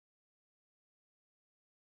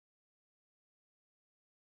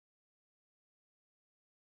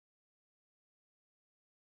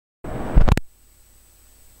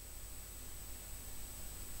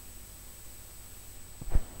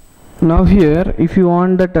Now here, if you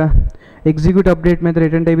want that execute update method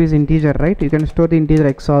return type is integer, right? You can store the integer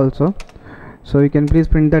x also. So you can please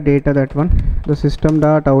print the data, that one, the system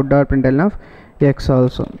dot out dot println of x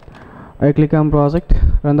also. I click on project,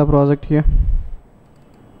 run the project here.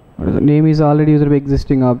 The name is already used by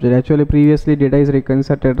existing object. Actually previously data is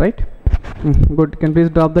reconstructed, right? Good. Can please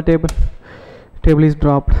drop the table. Table is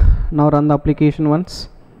dropped. Now run the application once.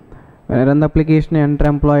 When I run the application, enter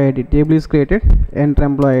employee ID. Table is created. Enter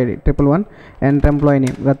employee ID. 111. Enter employee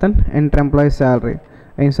name. Ratan. Enter employee salary.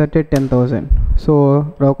 I inserted 10,000.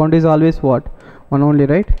 So row count is always what? One only,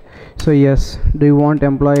 right? So yes. Do you want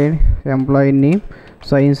employee name?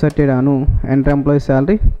 So I inserted Anu. Enter employee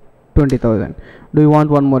salary 20,000. Do you want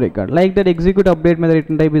one more record? Like that, execute update method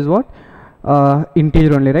return type is what?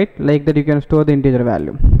 Integer only, right? Like that you can store the integer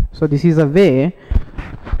value. So this is a way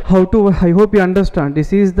how to, I hope you understand.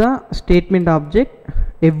 This is the statement object.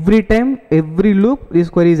 Every time, every loop, this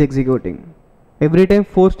query is executing. Every time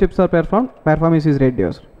 4 steps are performed, performance is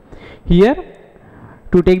reduced. Here,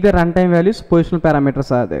 to take the runtime values, positional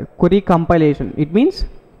parameters are there. Query compilation, it means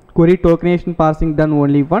query tokenization parsing done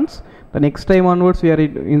only once. The next time onwards, we are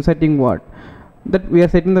inserting what? That we are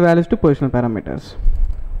setting the values to positional parameters.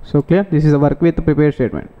 So clear? This is a work with the prepared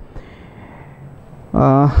statement.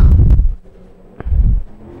 I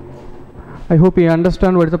hope you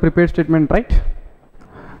understand what is the prepared statement, right?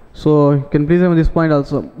 So you can please have this point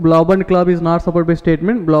also. Blob and club is not supported by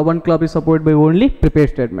statement. Blob and club is supported by only prepared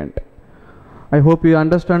statement. I hope you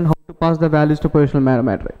understand how to pass the values to positional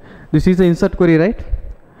parameter. This is the insert query, right?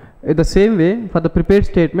 In the same way, for the prepared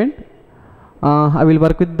statement, I will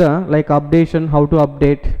work with the like updation, how to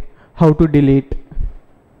update, how to delete,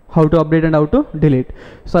 how to update and how to delete.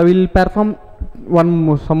 So I will perform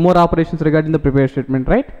some more operations regarding the prepared statement,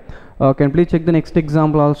 right? Can please check the next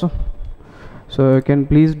example also. So you can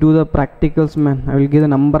please do the practicals, man. I will give the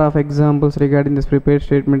number of examples regarding this prepared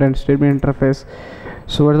statement and statement interface.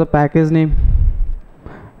 So what is the package name?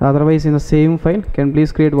 Otherwise in the same file, can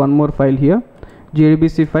please create one more file here,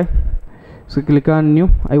 JDBC file. So click on new.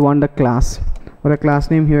 I want the class. For a class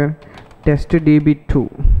name here, testdb2.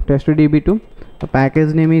 Testdb2. The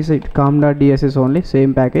package name is com.dss only.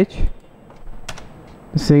 Same package.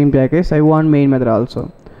 Same package. I want main method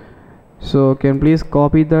also. So can please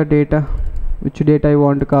copy the data. Which data I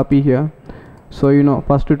want to copy here? So you know,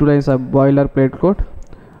 first 2 lines are boilerplate code.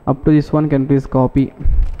 Up to this one, can please copy.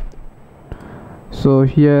 So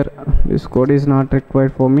here this code is not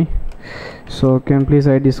required for me. So can please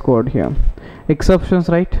add this code here. Exceptions,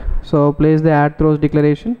 right? So place the add throws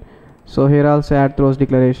declaration. So here also add throws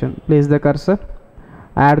declaration. Place the cursor,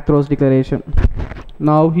 add throws declaration.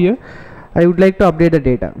 Now here I would like to update the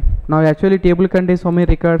data. Now actually table contains how many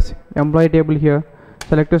records? Employee table here.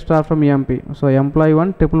 Select a star from EMP. So employee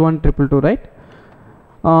 1, 111, 222, right?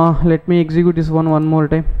 Let me execute this one more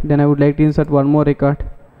time. Then I would like to insert one more record.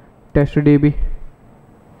 Testdb.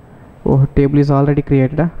 Oh, table is already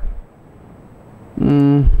created.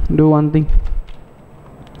 Do one thing.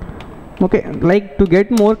 Okay, like to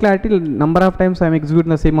get more clarity, number of times I am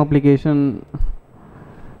executing the same application.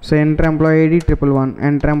 So enter employee ID 111,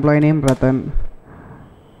 enter employee name Ratan,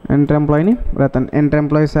 enter employee name Ratan, enter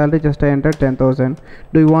employee salary, just I entered 10,000.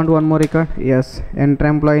 Do you want one more record? Yes. Enter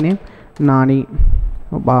employee name Nani.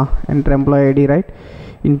 Enter employee ID, right?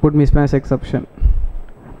 Input mismatch exception.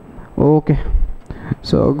 Okay.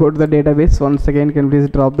 So go to the database once again. Can please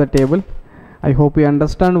drop the table. I hope you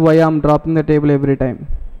understand why I am dropping the table every time.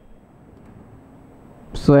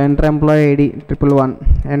 So enter employee ID 111,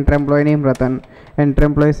 enter employee name Ratan, enter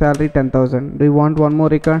employee salary 10,000. Do you want one more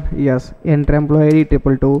record? Yes. Enter employee ID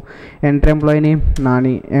 222, enter employee name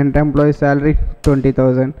Nani, enter employee salary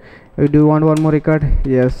 20,000. Do you want one more record?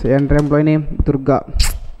 Yes. Enter employee name Durga.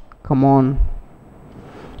 Come on.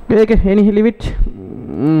 Okay, leave it.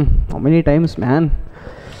 How many times, man?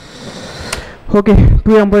 Okay,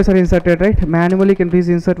 2 employees are inserted, right? Manually can please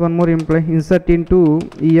insert one more employee. Insert into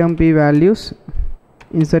EMP values.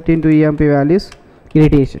 Insert into EMP values.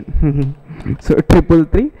 Irritation. So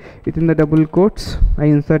 333 within the double quotes I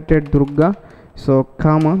inserted Durga. So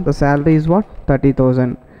comma, the salary is what?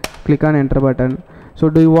 30,000. Click on enter button. So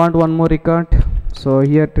do you want one more record? So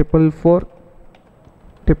here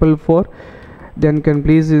 444. Then can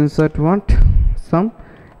please insert what? Some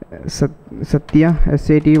Satya,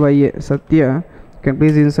 SATYA, Satya. Can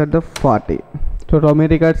please insert the 40. So how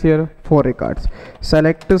many records here? 4 records.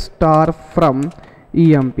 Select star from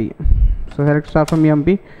EMP. So select star from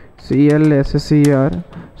EMP. CLSCR.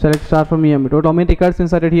 Select star from EMP. Total how many records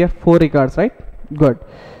inserted here? 4 records, right? Good.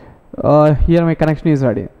 Here my connection is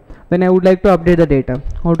ready. Then I would like to update the data.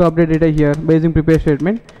 How to update data here? By using prepare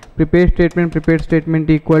statement. Prepared statement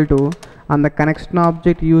equal to, and the connection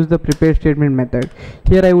object use the prepare statement method.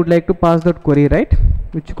 Here I would like to pass that query, right?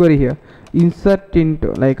 Which query here? Insert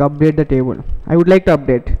into, like update the table. I would like to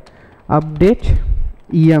update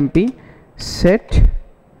emp set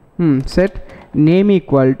name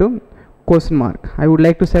equal to question mark. I would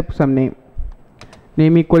like to set some name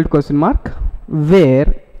equal to question mark,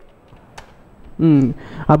 where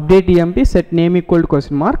update emp set name equal to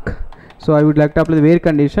question mark. So I would like to apply the where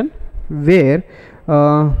condition, where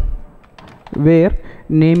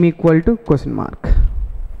name equal to question mark.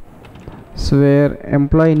 So where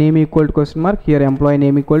employee name equal to question mark, here employee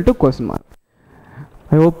name equal to question mark.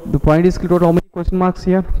 I hope the point is clear. How many question marks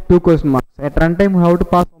here? 2 question marks. At runtime we have to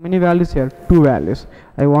pass how many values here? 2 values.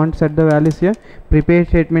 I want to set the values here. Prepare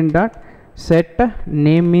statement dot set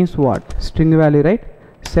name means what? String value, right?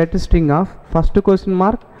 Set string of first question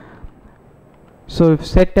mark. So if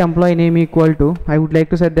set employee name equal to, I would like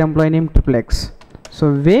to set the employee name XXX.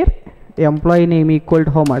 So where employee name equal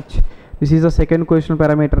to how much? This is the second question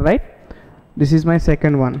parameter, right? This is my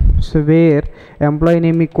second one. So where employee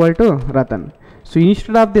name equal to Ratan. So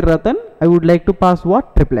instead of the Ratan, I would like to pass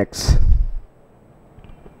what? XXX.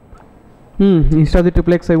 Instead of the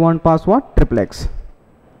XXX, I want pass what? XXX.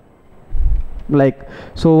 Like,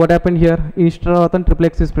 so what happened here? Instead of Ratan,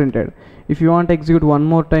 XXX is printed. If you want to execute one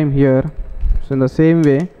more time here, so in the same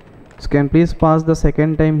way, so can please pass the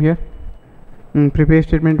second time here. Prepare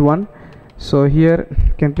statement 1. So here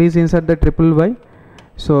can please insert the y.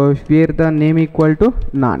 So where the name equal to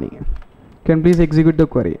Nani. Can please execute the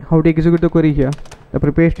query. How to execute the query here? The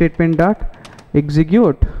prepare statement dot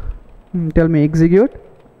execute. Tell me execute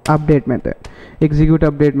update method. Execute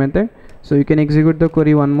update method. So you can execute the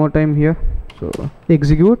query one more time here. So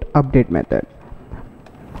execute update method.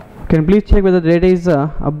 Can please check whether the data is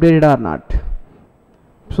updated or not.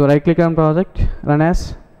 So right click on project, run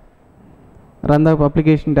as, run the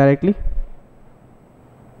application directly.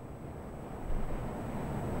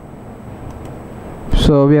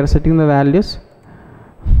 So we are setting the values.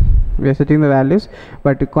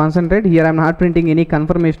 But to concentrate here, I am not printing any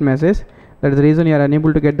confirmation message. That is the reason you are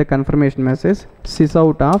unable to get the confirmation message. Sys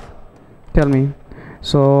out of, tell me.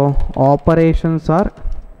 So operations are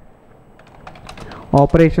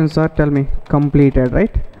tell me completed,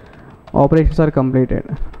 right? Operations are completed.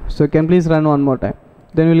 So can please run one more time.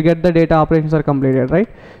 Then we will get the data operations are completed, right?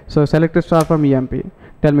 So select a star from EMP.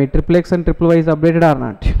 Tell me XXX and XY is updated or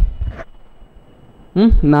not?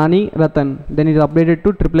 Nani, Ratan. Then it is updated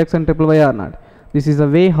to XXX and XY or not? This is a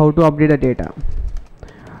way how to update the data.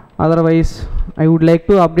 Otherwise, I would like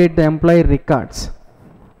to update the employee records.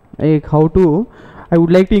 Like I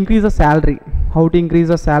would like to increase the salary. How to increase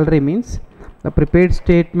the salary means the prepared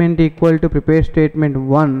statement equal to prepare statement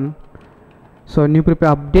 1. So new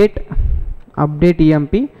prepare update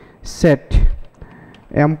EMP set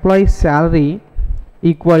employee salary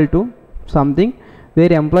equal to something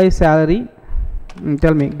where employee salary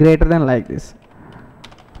tell me greater than like this.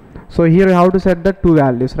 So here you have to set the 2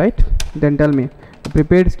 values, right? Then tell me the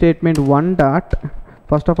prepared statement 1 dot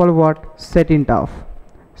first of all what? Set int of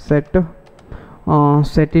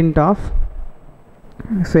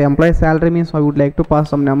so employee salary means I would like to pass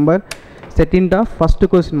some number. Set int of first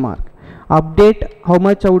question mark. Update how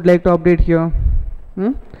much I would like to update here?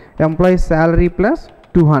 Employee salary plus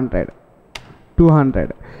 200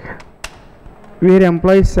 where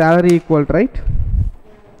employee salary equal, right?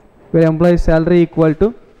 Where employee salary equal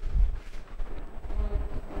to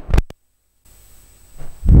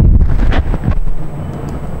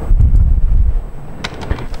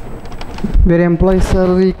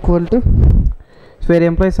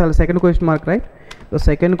second question mark, right? The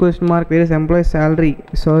second question mark where is employee salary,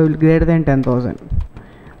 so greater than 10,000.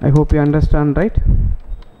 I hope you understand, right?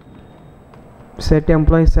 Set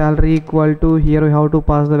employee salary equal to, here we have to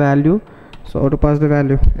pass the value. So how to pass the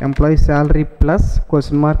value? Employee salary plus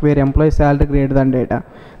question mark where employee salary greater than data.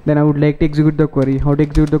 Then I would like to execute the query. How to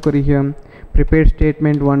execute the query here? Prepare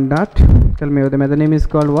statement 1 dot, tell me the method name is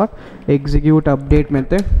called what? Execute update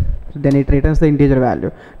method. Then it returns the integer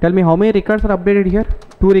value. Tell me how many records are updated here?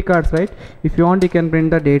 2 records, right? If you want, you can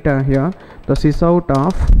print the data here. The sys out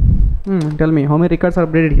of tell me how many records are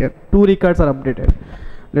updated here? 2 records are updated.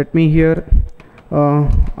 Let me here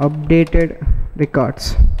updated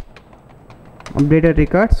records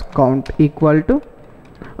count equal to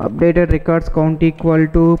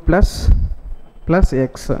plus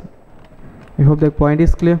x. I hope the point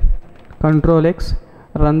is clear. Control X,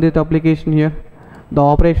 run this application here. The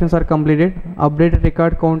operations are completed. Updated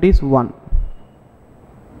record count is 1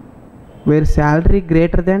 where salary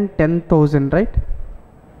greater than 10,000, right?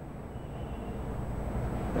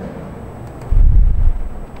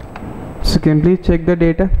 So can you please check the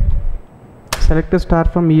data? Select a star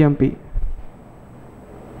from EMP.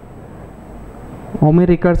 How many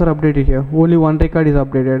records are updated here? Only one record is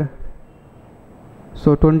updated.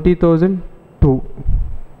 So 20,002.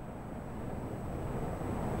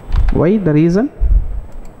 Why? The reason?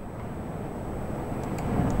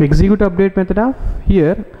 Execute update method of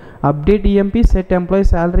here. Update EMP set employee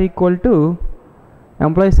salary equal to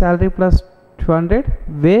employee salary plus 200,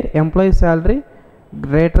 where employee salary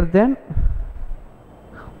greater than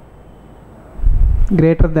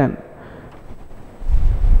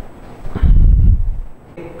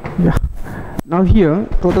yeah. Now here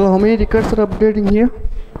total how many records are updating here?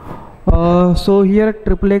 So here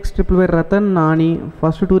triple X triple Y Ratan Nani,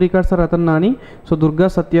 first two records are Ratan Nani, so Durga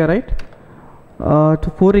Satya, right?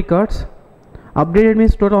 To 4 records. Updated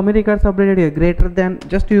means total how many records updated here? Greater than,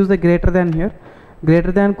 just use the greater than here.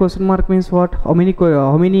 Greater than question mark means what? How many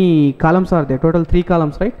columns are there? Total 3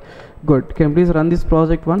 columns, right? Good. Can you please run this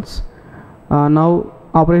project once? Now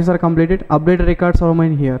operations are completed. Updated records are how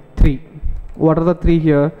many here? 3. What are the 3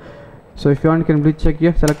 here? So if you want, can you please check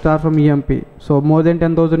here. Select R from EMP. So more than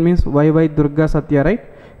 10,000 means YY Durga Satya, right?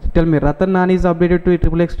 So tell me, Ratan Nani is updated to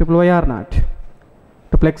triple X triple Y or not?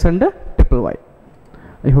 Triple X and triple Y.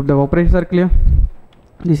 I hope the operations are clear.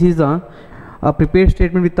 This is a prepared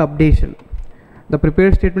statement with updation. The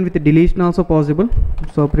prepared statement with the deletion also possible.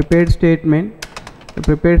 So prepared statement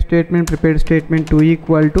 2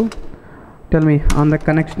 equal to, tell me, on the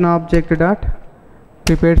connection object dot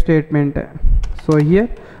prepared statement. So here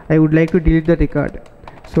I would like to delete the record.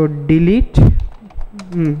 So delete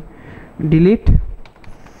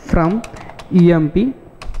from EMP,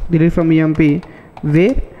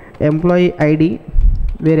 where employee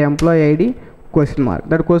ID question mark.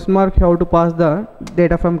 That question mark you have to pass the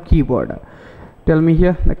data from keyboard. Tell me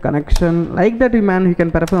here the connection, like that you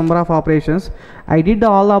can perform number of operations. I did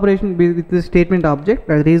all the operation with the statement object.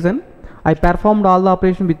 The reason I performed all the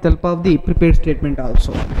operation with the help of the prepared statement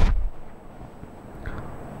also.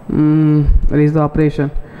 That is the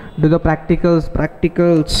operation. Do the practicals.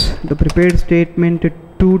 The prepared statement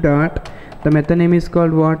 2 dot, the method name is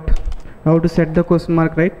called what? How to set the question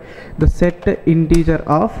mark, right? The set integer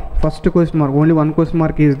of first question mark, only one question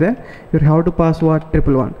mark is there. You have to pass what?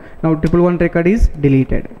 111. Now 111 record is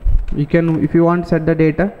deleted. You can, if you want, set the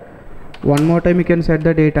data one more time. You can set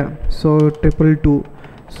the data. So 222.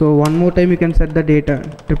 So one more time you can set the data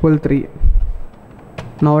 333.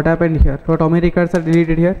 Now what happened here? So how many records are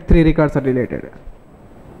deleted here? 3 records are deleted.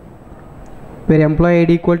 Where employee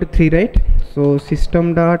ID equal to 3, right? So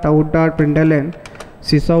system.out.println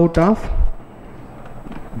sysout of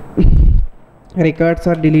records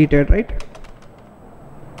are deleted, right?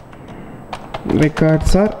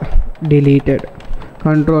 Records are deleted.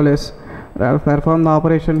 Control S. Perform the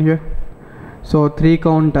operation here. So 3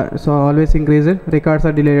 count, so always increase it. Records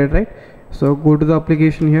are deleted, right? So go to the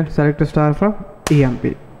application here, select a star from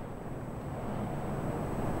EMP.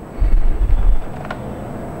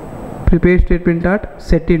 Prepare statement dot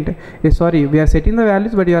set int. Sorry, we are setting the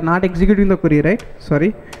values, but you are not executing the query, right?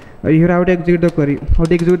 Sorry, you have to execute the query. How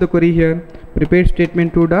to execute the query here? Prepare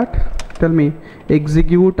statement 2 dot, tell me,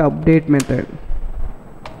 execute update method.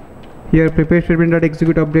 Here prepare statement dot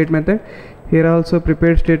execute update method. Here also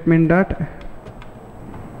prepare statement dot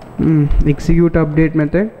execute update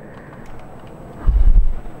method.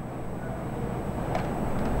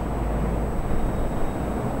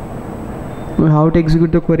 We have to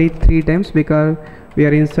execute the query 3 times because we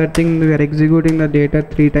are executing the data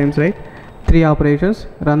 3 times, right? 3 operations.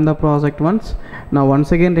 Run the project once. Now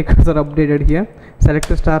once again records are updated here.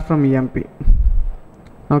 Select a star from EMP.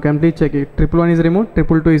 Now complete check it. 111 is removed,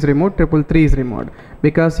 222 is removed, 333 is removed.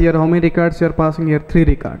 Because here how many records you are passing here? 3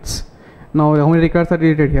 records. Now how many records are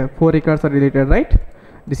deleted here? 4 records are deleted, right?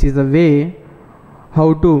 This is the way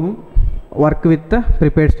how to work with the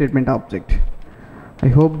prepared statement object. I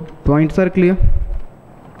hope points are clear.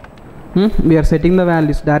 We are setting the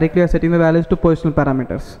values, directly are setting the values to positional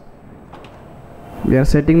parameters.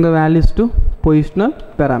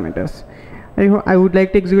 I would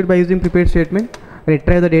like to execute by using prepared statement.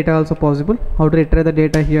 Retrieve the data also possible. How to retrieve the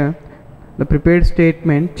data here? The prepared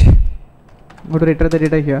statement. How to retrieve the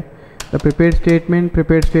data here? The prepared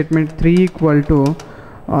statement 3 equal to,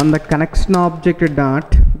 on the connection object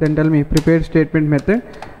dot, then tell me prepared statement method.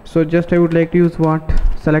 So just I would like to use what?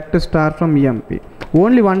 Select a star from EMP.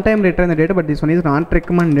 Only one time return the data, but this one is not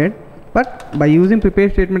recommended. But by using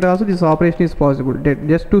prepared statement also this operation is possible.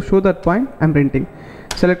 Just to show that point I am printing.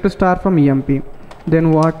 Select a star from EMP.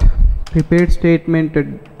 Then what? Prepared statement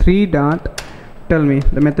 3 dot, tell me,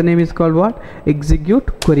 the method name is called what?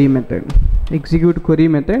 Execute query method. Execute query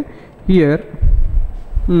method. Here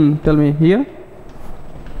Tell me here.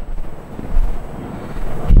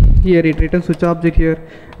 Here it returns which object here?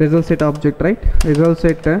 Result set object, right? Result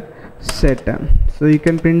set set. So you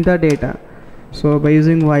can print the data. So by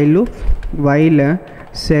using while loop, while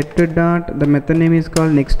set dot, the method name is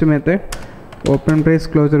called next method, open brace,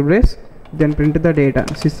 closure brace, then print the data.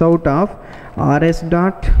 Sys out of rs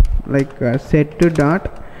dot like set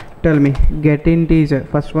dot, tell me get integer.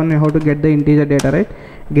 First one, how to get the integer data, right?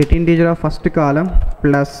 Get integer of first column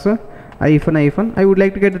plus hyphen hyphen. I would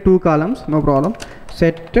like to get the two columns, no problem.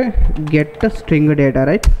 Set get string data,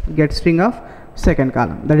 right? Get string of second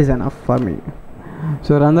column. That is enough for me.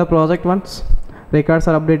 So run the project once. Records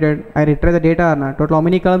are updated. I retrieve the data or not? Total how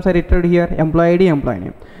many columns I retrieved here? Employee ID, employee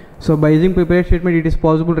name. So by using prepared statement, it is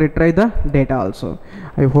possible to retrieve the data also.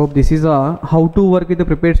 I hope this is how to work with the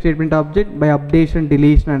prepared statement object by updation,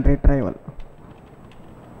 deletion and retrieval.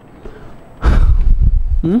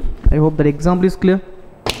 I hope that example is clear.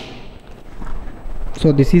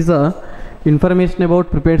 So this is information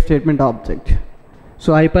about prepared statement object.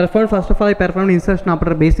 So I performed, first of all I performed insertion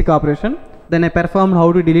after basic operation, then I performed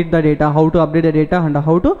how to delete the data, how to update the data and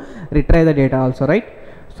how to retrieve the data also, right?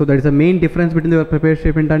 So that is the main difference between the prepared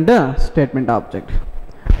statement and the statement object.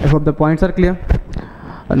 I hope the points are clear.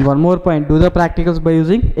 And one more point, do the practicals by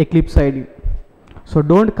using Eclipse ID. So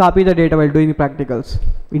don't copy the data while doing the practicals.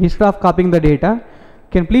 Instead of copying the data,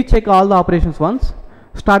 can please check all the operations once,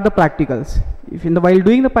 start the practicals. If in the while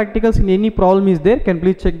doing the practicals in any problem is there, can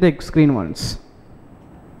please check the screen once.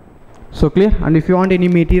 So clear? And if you want any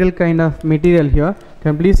material kind of material here,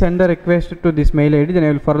 can please send a request to this mail ID, then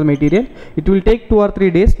I will forward the material. It will take 2 or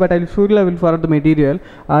 3 days, but I will forward the material.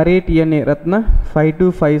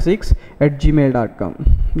 ratna5256@gmail.com.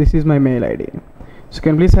 This is my mail ID. So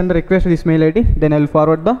can please send the request to this mail ID, then I will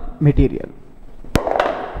forward the material.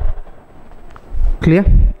 Clear?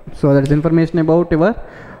 So that is information about your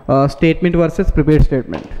statement versus prepared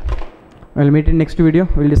statement. I will meet in next video.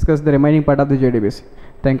 We will discuss the remaining part of the JDBC.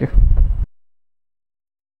 Thank you.